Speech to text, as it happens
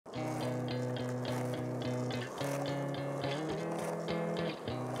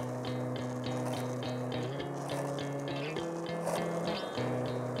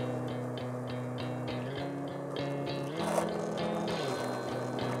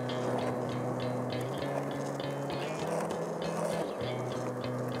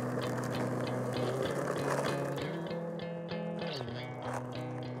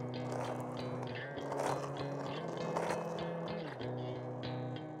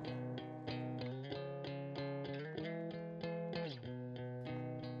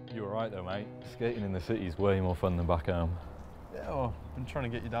You were right though, mate. Skating in the city is way more fun than back home. Yeah, well, I've been trying to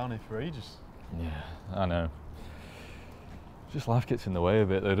get you down here for ages. Yeah, I know. Just life gets in the way a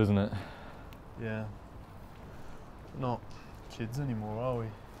bit though, doesn't it? Yeah. We're not kids anymore, are we?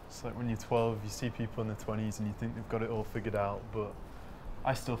 It's like when you're 12, you see people in their 20s and you think they've got it all figured out, but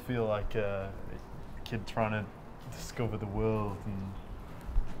I still feel like a kid trying to discover the world. And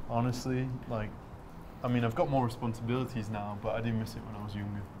honestly, like, I mean, I've got more responsibilities now, but I do miss it when I was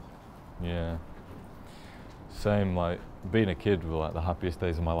younger. Yeah. Same, like, being a kid were like the happiest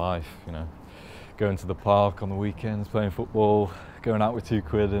days of my life, you know. Going to the park on the weekends, playing football, going out with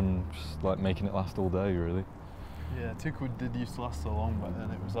 £2 and just like making it last all day, really. Yeah, £2 did used to last so long back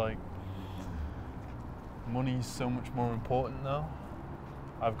then. It was like, money's so much more important now.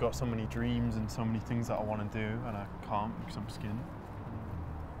 I've got so many dreams and so many things that I want to do, and I can't because I'm skinned.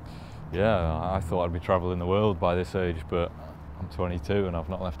 Yeah, I thought I'd be travelling the world by this age, but I'm 22 and I've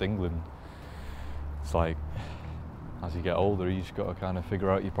not left England. It's like, as you get older, you just got to kind of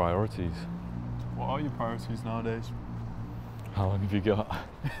figure out your priorities. What are your priorities nowadays? How long have you got?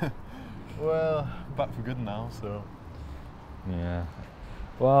 Well, back for good now, so. Yeah.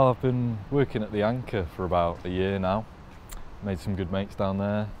 Well, I've been working at the Anchor for about a year now. Made some good mates down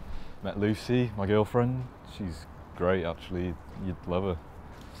there. Met Lucy, my girlfriend. She's great, actually. You'd love her. Do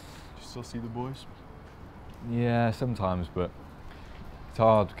you still see the boys? Yeah, sometimes, but it's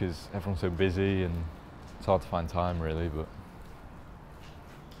hard because everyone's so busy and it's hard to find time, really, but.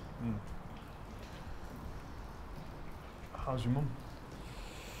 How's your mum?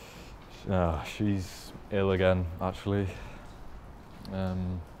 She's ill again, actually.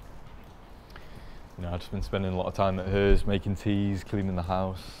 You know, I've just been spending a lot of time at hers, making teas, cleaning the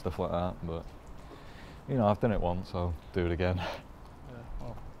house, stuff like that, but you know, I've done it once, I'll do it again. Yeah,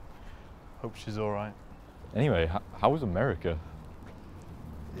 well, hope she's all right. Anyway, how was America?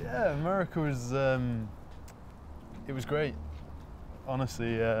 Yeah, America was, it was great.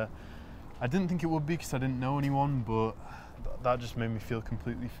 Honestly, I didn't think it would be because I didn't know anyone, but that just made me feel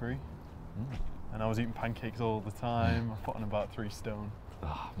completely free. And I was eating pancakes all the time. I put on about 3 stone.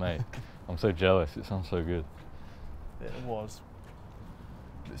 Oh, mate, I'm so jealous. It sounds so good. Yeah, it was.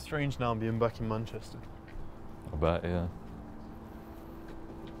 It's strange now being back in Manchester. I bet, yeah.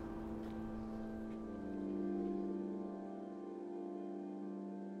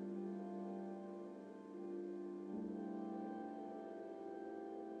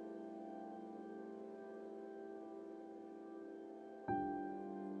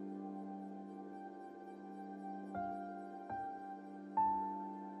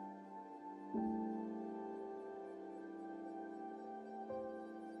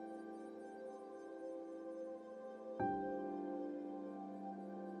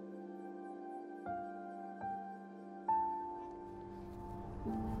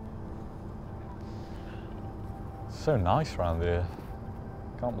 It's so nice around here.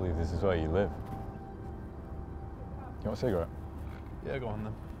 Can't believe this is where you live. You want a cigarette? Yeah, go on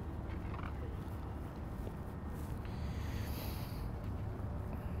then.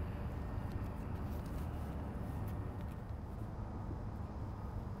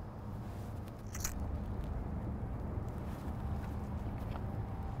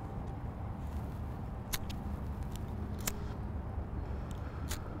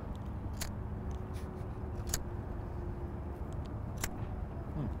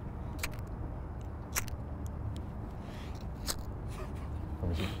 Let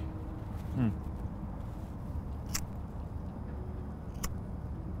me see.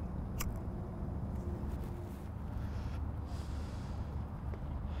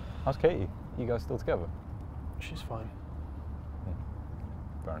 How's Katie? You guys still together? She's fine.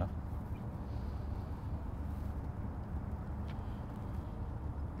 Fair enough.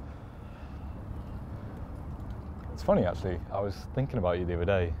 It's funny actually, I was thinking about you the other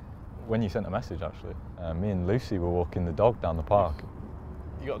day, when you sent a message actually. Me and Lucy were walking the dog down the park.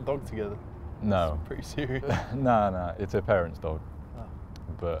 You got a dog together? No. That's pretty serious. No, it's her parents' dog. Oh.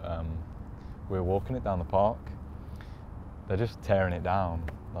 But we were walking it down the park. They're just tearing it down.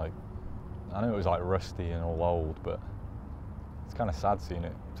 Like, I know it was like rusty and all old, but it's kind of sad seeing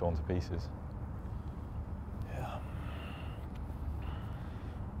it torn to pieces. Yeah.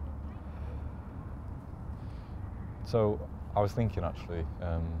 So I was thinking actually,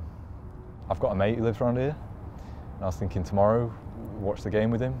 I've got a mate who lives around here, and I was thinking tomorrow, watch the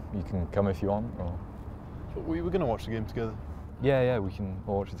game with him. You can come if you want. Or... But we were going to watch the game together. Yeah, we can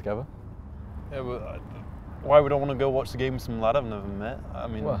all watch it together. Yeah, but why would I want to go watch the game with some lad I've never met? I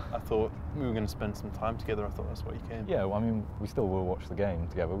mean, Well, I thought we were going to spend some time together. I thought that's why you came. Yeah, well, I mean, we still will watch the game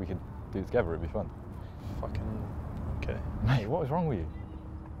together. We could do it together. It'd be fun. Fucking okay. Mate, what is wrong with you?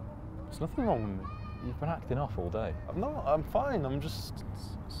 There's nothing wrong with me. You've been acting off all day. I'm not. I'm fine. I'm just.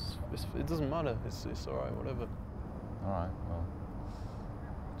 It doesn't matter. It's all right. Whatever. All right. Well,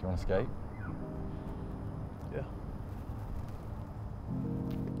 do you want to skate? Yeah.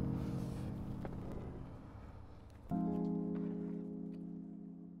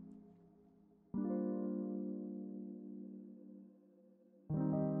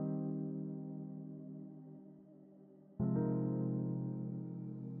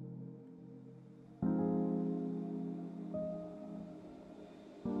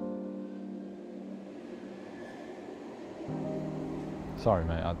 Sorry,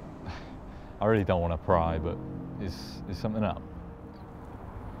 mate. I really don't want to pry, but is something up?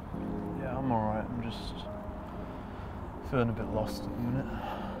 Yeah, I'm all right. I'm just feeling a bit lost at the minute.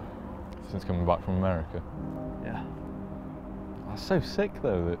 Since coming back from America? Yeah. That's so sick,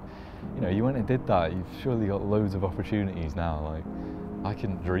 though, that, you know, you went and did that. You've surely got loads of opportunities now. Like, I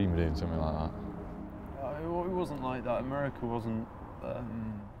couldn't dream of doing something like that. It wasn't like that. America wasn't.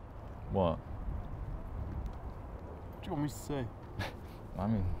 What? What do you want me to say? I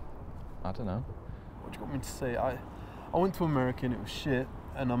mean, I don't know. What do you want me to say? I went to America and it was shit,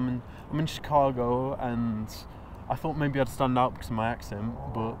 and I'm in Chicago, and I thought maybe I'd stand out because of my accent,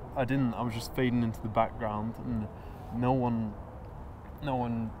 but I didn't. I was just fading into the background, and no one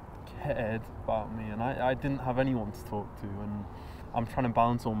cared about me, and I didn't have anyone to talk to, and I'm trying to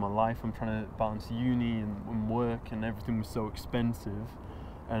balance all my life. I'm trying to balance uni and work, and everything was so expensive,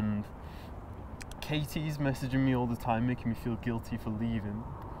 and Katie's messaging me all the time, making me feel guilty for leaving.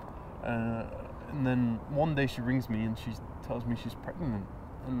 And then one day she rings me and she tells me she's pregnant,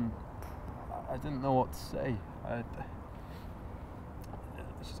 and I didn't know what to say. I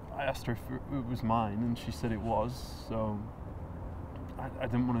asked her if it was mine, and she said it was. So I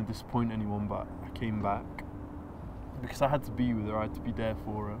didn't want to disappoint anyone, but I came back because I had to be with her. I had to be there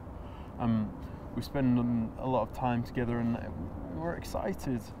for her. We spent a lot of time together, and we were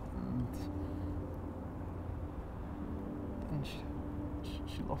excited. And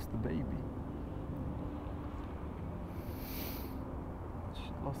she lost the baby.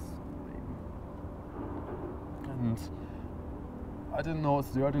 She lost the baby. And I didn't know what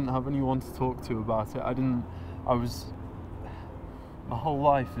to do. I didn't have anyone to talk to about it. My whole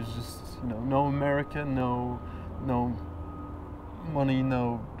life is just, you know, no America, no money,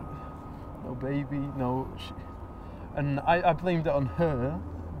 no baby, and I blamed it on her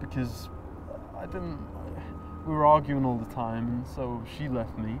because we were arguing all the time, and so she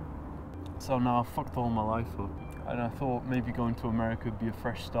left me. So now I fucked all my life up, and I thought maybe going to America would be a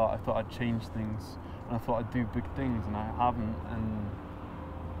fresh start. I thought I'd change things, and I thought I'd do big things, and I haven't. And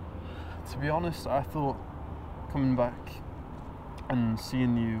to be honest, I thought coming back and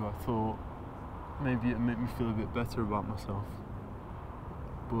seeing you, I thought maybe it'd make me feel a bit better about myself,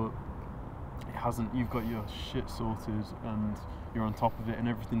 but it hasn't. You've got your shit sorted, and you're on top of it, and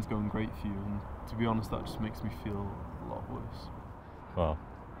everything's going great for you, and to be honest, that just makes me feel a lot worse. Well,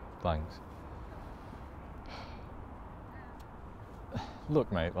 thanks.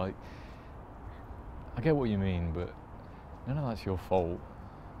 Look, mate, like, I get what you mean, but none of that's your fault.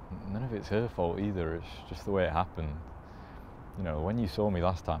 None of it's her fault either. It's just the way it happened. You know, when you saw me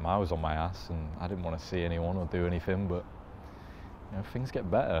last time, I was on my ass, and I didn't want to see anyone or do anything, but, you know, things get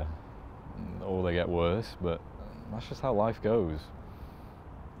better, or they get worse, but that's just how life goes.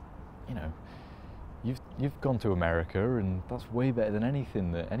 You know, you've gone to America, and that's way better than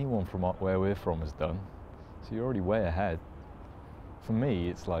anything that anyone from where we're from has done. So you're already way ahead. For me,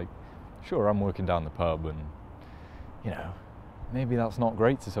 it's like, sure, I'm working down the pub, and, you know, maybe that's not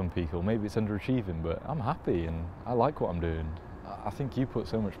great to some people, maybe it's underachieving, but I'm happy and I like what I'm doing. I think you put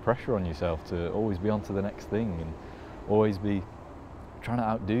so much pressure on yourself to always be on to the next thing and always be trying to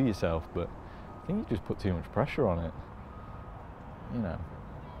outdo yourself, but I think you just put too much pressure on it. You know,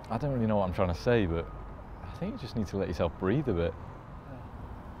 I don't really know what I'm trying to say, but I think you just need to let yourself breathe a bit.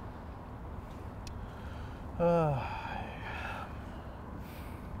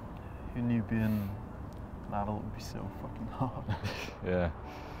 Who knew being an adult would be so fucking hard? Yeah.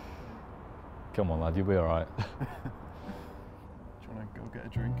 Come on, lad, you'll be alright. Do you want to go get a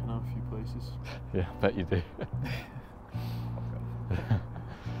drink in a few places? Yeah, I bet you do.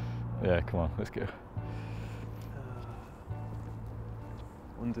 Yeah, come on, let's go.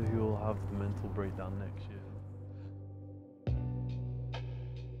 Wonder who will have the mental breakdown next year.